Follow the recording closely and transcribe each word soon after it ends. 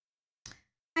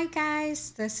Hi,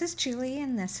 guys. This is Julie,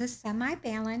 and this is Semi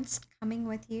Balanced coming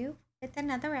with you with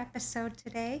another episode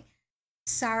today.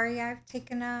 Sorry, I've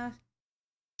taken a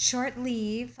short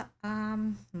leave. A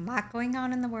lot going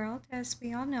on in the world, as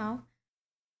we all know.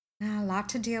 A lot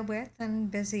to deal with and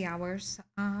busy hours.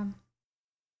 I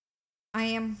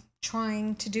am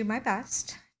trying to do my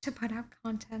best to put out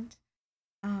content.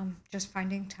 Just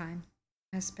finding time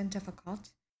has been difficult.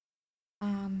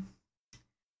 Um,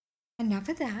 Enough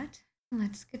of that.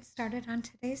 Let's get started on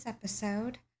today's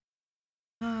episode.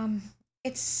 Um,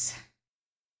 it's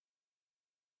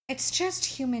it's just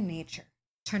human nature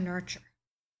to nurture.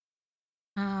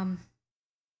 Um,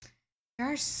 there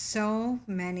are so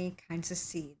many kinds of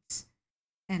seeds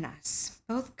in us,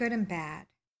 both good and bad.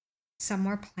 Some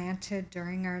were planted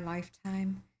during our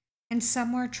lifetime, and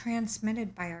some were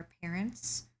transmitted by our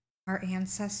parents, our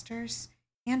ancestors,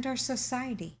 and our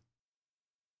society.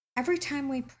 Every time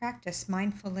we practice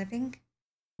mindful living,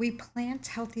 we plant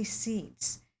healthy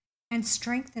seeds and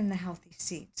strengthen the healthy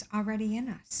seeds already in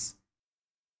us.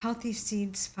 Healthy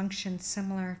seeds function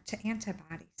similar to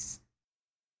antibodies.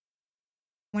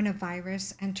 When a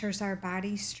virus enters our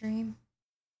body stream,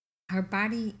 our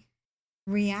body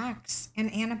reacts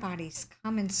and antibodies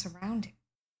come and surround it,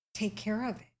 take care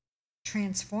of it,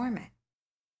 transform it.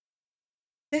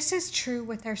 This is true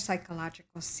with our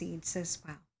psychological seeds as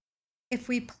well. If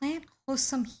we plant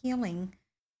wholesome, healing,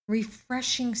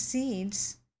 refreshing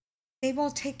seeds, they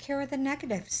will take care of the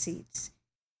negative seeds,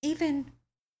 even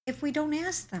if we don't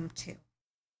ask them to.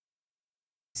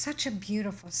 Such a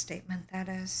beautiful statement that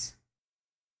is.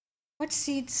 What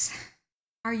seeds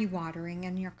are you watering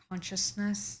in your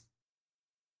consciousness?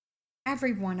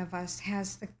 Every one of us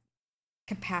has the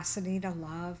capacity to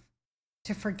love,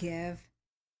 to forgive,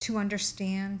 to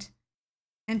understand,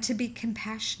 and to be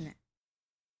compassionate.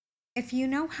 If you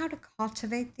know how to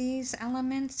cultivate these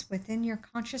elements within your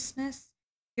consciousness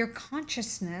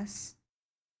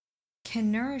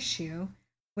can nourish you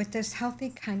with this healthy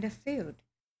kind of food,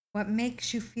 what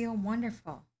makes you feel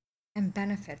wonderful and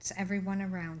benefits everyone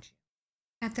around you.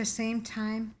 At the same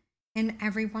time, in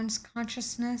everyone's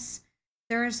consciousness,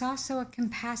 there is also a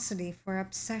capacity for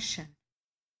obsession,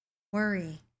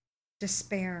 worry,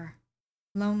 despair,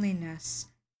 loneliness,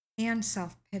 and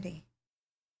self pity.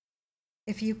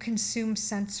 If you consume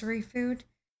sensory food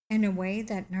in a way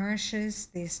that nourishes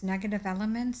these negative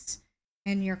elements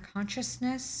in your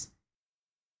consciousness,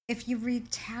 if you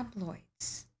read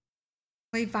tabloids,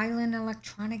 play violent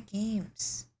electronic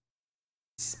games,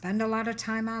 spend a lot of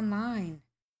time online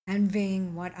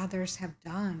envying what others have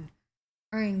done,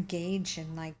 or engage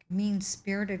in like mean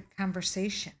spirited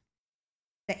conversation,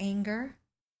 the anger,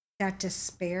 that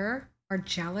despair or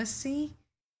jealousy,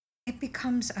 it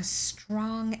becomes a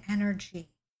strong energy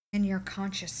in your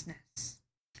consciousness.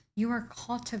 You are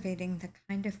cultivating the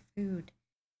kind of food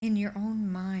in your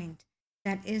own mind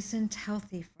that isn't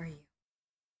healthy for you.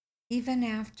 Even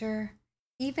after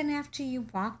even after you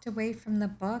walked away from the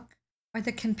book or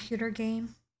the computer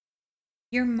game,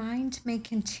 your mind may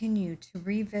continue to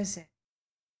revisit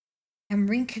and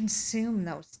reconsume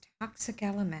those toxic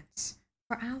elements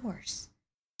for hours,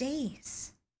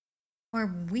 days, or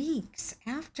weeks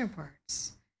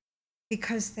afterwards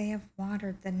because they have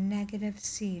watered the negative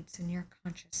seeds in your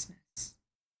consciousness.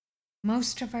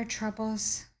 Most of our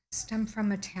troubles stem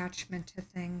from attachment to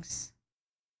things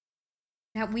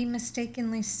that we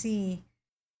mistakenly see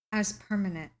as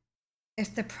permanent.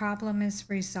 If the problem is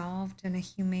resolved in a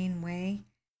humane way,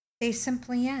 they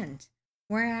simply end.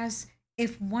 Whereas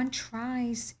if one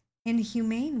tries in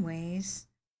humane ways,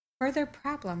 further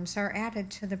problems are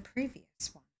added to the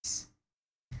previous ones.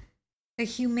 The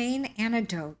humane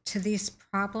antidote to these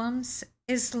problems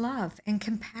is love and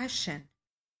compassion,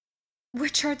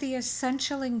 which are the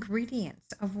essential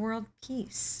ingredients of world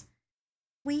peace.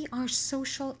 We are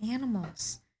social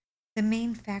animals. The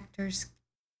main factors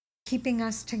keeping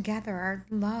us together are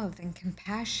love and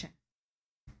compassion.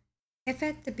 If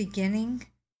at the beginning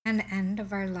and end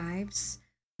of our lives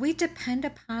we depend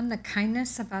upon the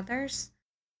kindness of others,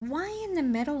 why in the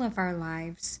middle of our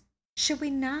lives should we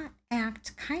not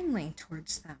act kindly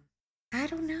towards them? I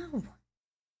don't know.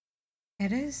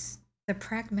 It is the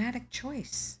pragmatic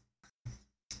choice.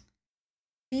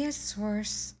 Be a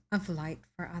source of light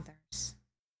for others.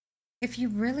 If you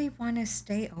really want to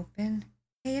stay open,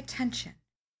 pay attention.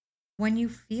 When you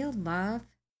feel love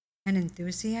and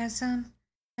enthusiasm,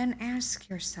 then ask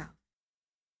yourself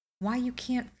why you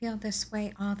can't feel this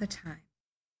way all the time.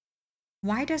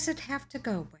 Why does it have to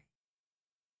go away?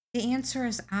 The answer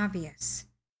is obvious.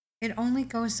 It only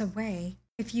goes away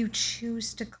if you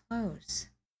choose to close.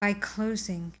 By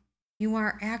closing, You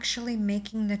are actually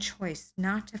making the choice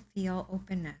not to feel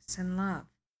openness and love.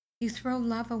 You throw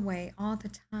love away all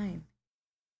the time.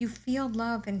 You feel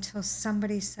love until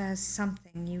somebody says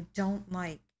something you don't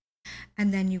like,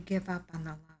 and then you give up on the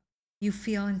love. You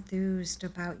feel enthused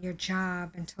about your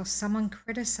job until someone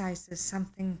criticizes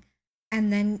something,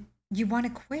 and then you want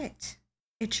to quit.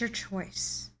 It's your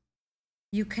choice.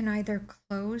 You can either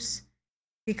close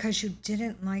because you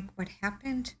didn't like what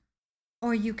happened,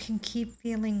 or you can keep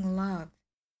feeling love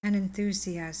and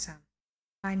enthusiasm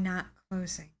by not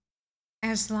closing.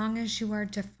 As long as you are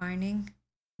defining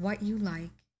what you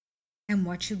like and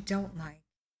what you don't like,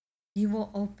 you will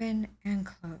open and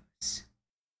close.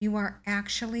 You are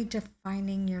actually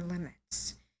defining your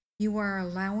limits. You are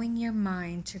allowing your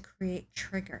mind to create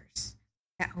triggers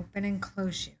that open and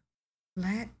close you.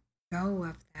 Let go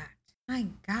of that. My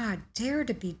God, dare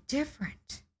to be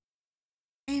different.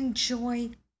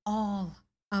 Enjoy all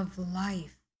of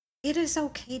life. It is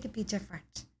okay to be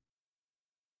different.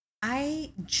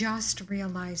 I just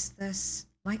realized this.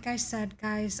 Like I said,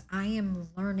 guys, I am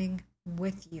learning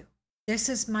with you. This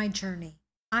is my journey.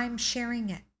 I'm sharing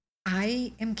it.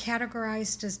 I am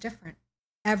categorized as different.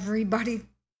 Everybody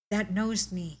that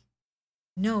knows me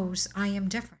knows I am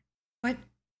different. But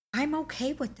I'm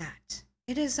okay with that.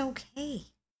 It is okay.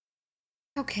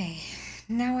 Okay,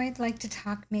 now I'd like to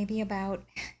talk maybe about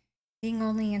being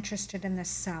only interested in the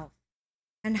self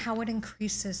and how it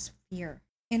increases fear.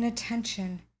 In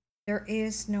attention, there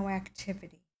is no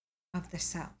activity of the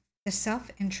self. The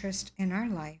self-interest in our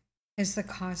life is the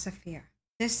cause of fear.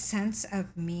 This sense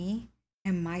of me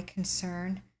and my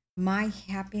concern, my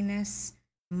happiness,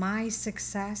 my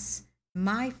success,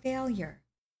 my failure,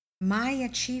 my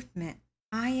achievement.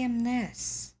 I am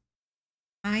this.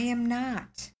 I am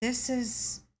not.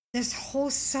 This whole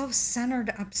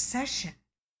self-centered obsession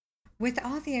with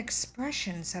all the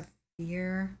expressions of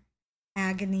fear,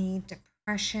 agony,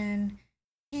 depression,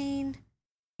 pain,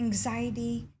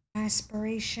 anxiety,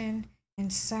 aspiration,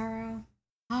 and sorrow.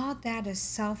 All that is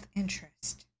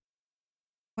self-interest.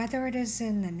 Whether it is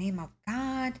in the name of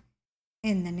God,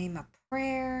 in the name of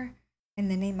prayer, in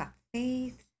the name of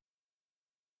faith,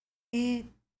 it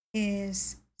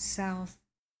is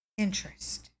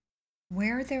self-interest.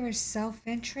 Where there is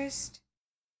self-interest,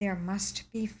 there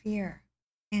must be fear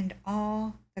and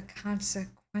all the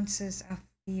consequences of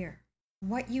fear.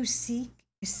 What you seek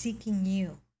is seeking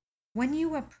you. When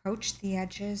you approach the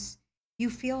edges, you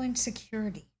feel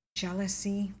insecurity,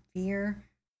 jealousy, fear,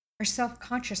 or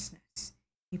self-consciousness.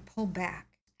 You pull back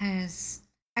as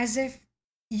if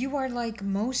you are like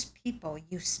most people.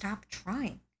 You stop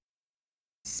trying.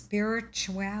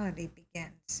 Spirituality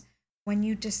begins when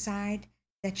you decide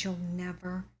that you'll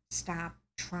never stop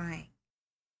trying.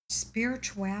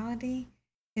 Spirituality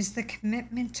is the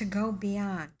commitment to go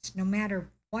beyond, no matter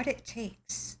what it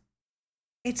takes.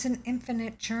 It's an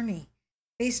infinite journey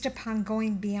based upon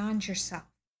going beyond yourself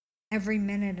every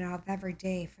minute of every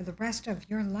day for the rest of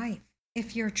your life.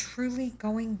 If you're truly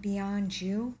going beyond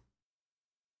you,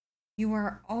 you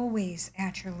are always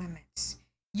at your limits.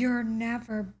 You're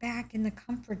never back in the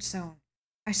comfort zone.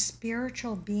 A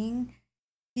spiritual being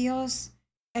feels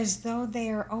as though they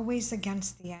are always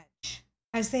against the edge,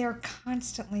 as they are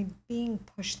constantly being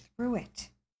pushed through it,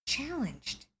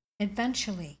 challenged.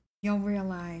 Eventually, you'll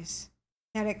realize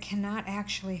that it cannot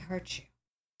actually hurt you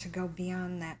to go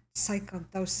beyond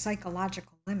those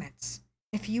psychological limits.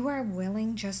 If you are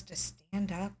willing just to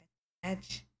stand up at the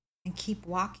edge and keep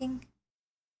walking,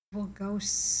 it will go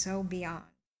so beyond.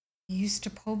 You used to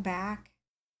pull back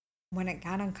when it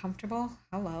got uncomfortable.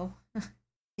 Hello.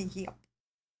 Yep.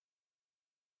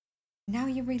 Now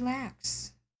you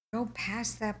relax. Go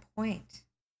past that point.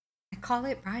 I call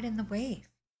it riding the wave.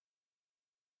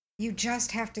 You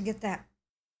just have to get that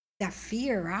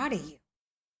fear out of you.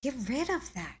 Get rid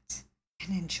of that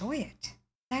and enjoy it.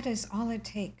 That is all it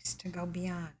takes to go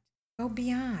beyond. Go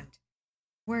beyond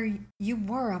where you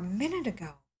were a minute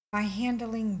ago by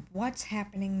handling what's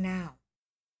happening now.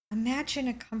 Imagine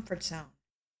a comfort zone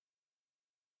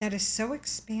that is so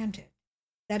expanded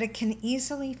that it can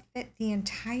easily fit the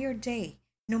entire day,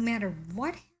 no matter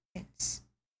what happens,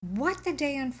 what the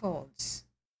day unfolds.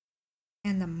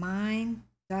 And the mind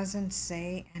doesn't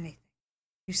say anything.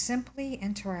 You simply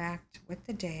interact with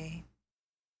the day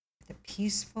with a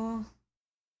peaceful,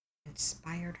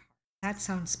 inspired heart. That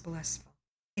sounds blissful.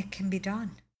 It can be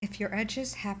done. If your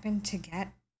edges happen to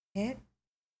get hit,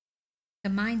 the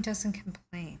mind doesn't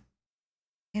complain.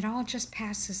 It all just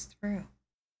passes through.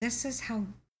 This is how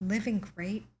living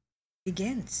great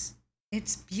begins.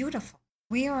 It's beautiful.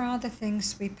 We are all the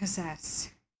things we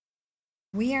possess.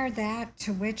 We are that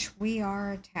to which we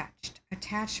are attached.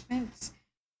 Attachments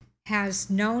has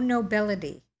no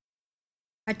nobility.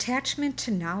 Attachment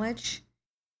to knowledge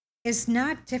is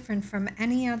not different from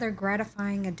any other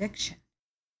gratifying addiction.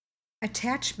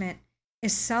 Attachment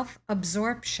is self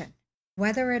absorption.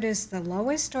 Whether it is the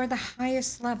lowest or the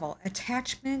highest level,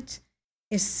 attachment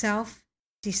is self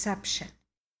deception.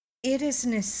 It is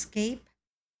an escape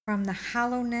from the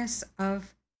hollowness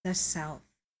of the self.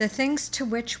 The things to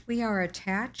which we are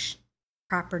attached,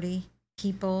 property,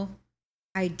 people,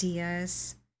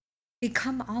 ideas,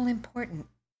 become all important.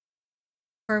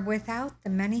 For without the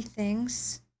many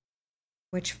things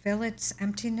which fill its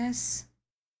emptiness,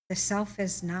 the self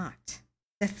is not.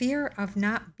 The fear of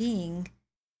not being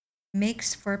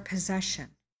makes for possession.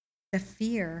 The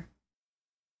fear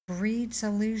breeds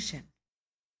illusion.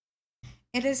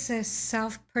 It is a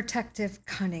self-protective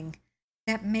cunning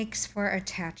that makes for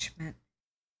attachment.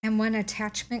 And when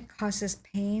attachment causes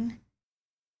pain,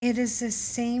 it is the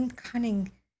same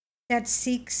cunning that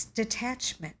seeks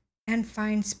detachment and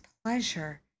finds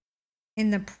pleasure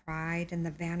in the pride and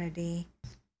the vanity.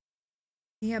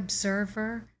 The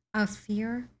observer of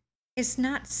fear is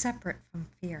not separate from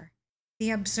fear.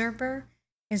 The observer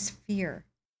is fear.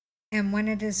 And when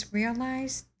it is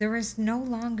realized, there is no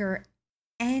longer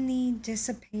any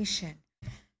dissipation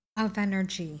of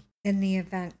energy in the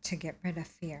event to get rid of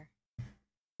fear.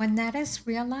 When that is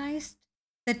realized,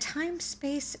 the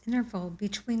time-space interval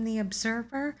between the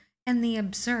observer and the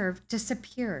observed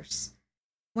disappears.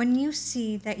 When you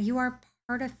see that you are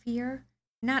part of fear,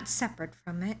 not separate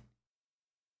from it,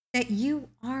 that you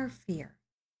are fear,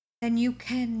 then you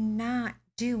cannot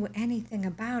do anything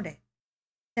about it.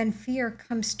 Then fear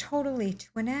comes totally to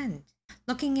an end.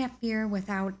 Looking at fear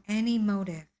without any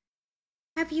motive.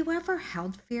 Have you ever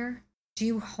held fear? Do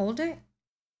you hold it?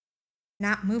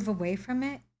 Not move away from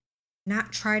it?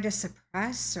 Not try to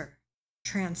suppress or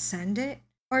transcend it?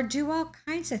 Or do all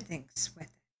kinds of things with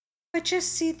it? But just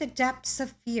see the depths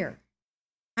of fear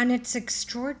and its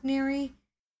extraordinary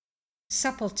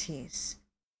subtleties.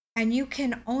 And you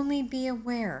can only be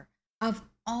aware of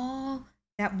all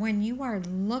that when you are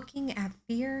looking at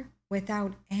fear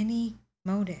without any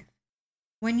motive.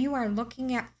 When you are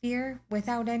looking at fear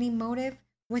without any motive,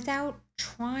 without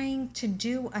trying to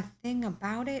do a thing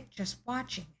about it, just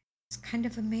watching it, it's kind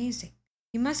of amazing.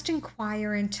 You must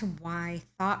inquire into why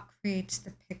thought creates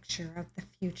the picture of the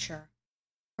future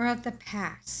or of the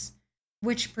past,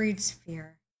 which breeds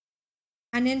fear,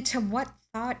 and into what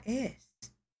thought is.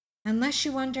 Unless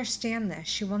you understand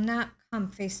this, you will not come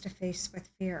face to face with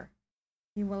fear.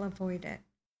 You will avoid it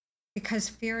because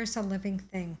fear is a living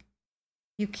thing.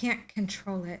 You can't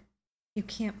control it. You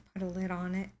can't put a lid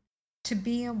on it. To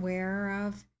be aware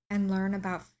of and learn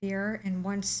about fear in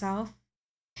oneself,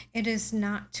 it is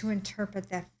not to interpret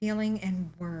that feeling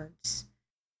in words,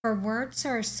 for words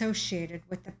are associated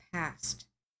with the past,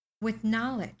 with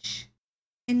knowledge.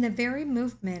 In the very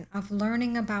movement of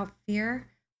learning about fear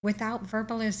without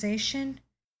verbalization,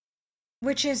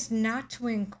 which is not to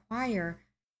inquire,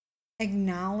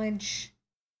 acknowledge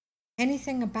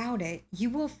anything about it, you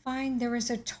will find there is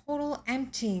a total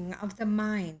emptying of the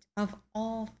mind of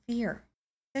all fear.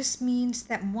 This means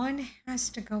that one has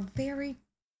to go very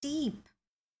deep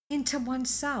into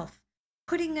oneself,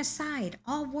 putting aside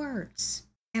all words.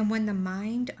 And when the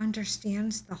mind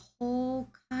understands the whole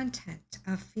content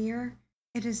of fear,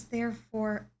 it is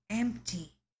therefore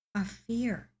empty of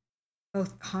fear,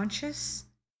 both conscious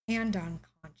and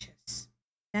unconscious.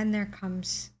 Then there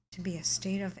comes to be a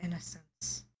state of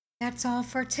innocence. That's all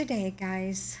for today,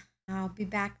 guys. I'll be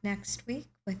back next week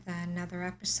with another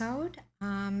episode.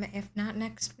 If not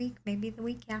next week, maybe the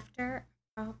week after.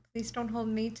 Please don't hold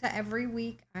me to every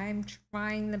week. I'm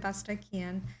trying the best I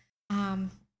can.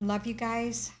 Love you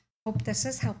guys. Hope this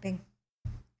is helping.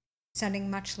 Sending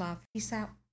much love. Peace out.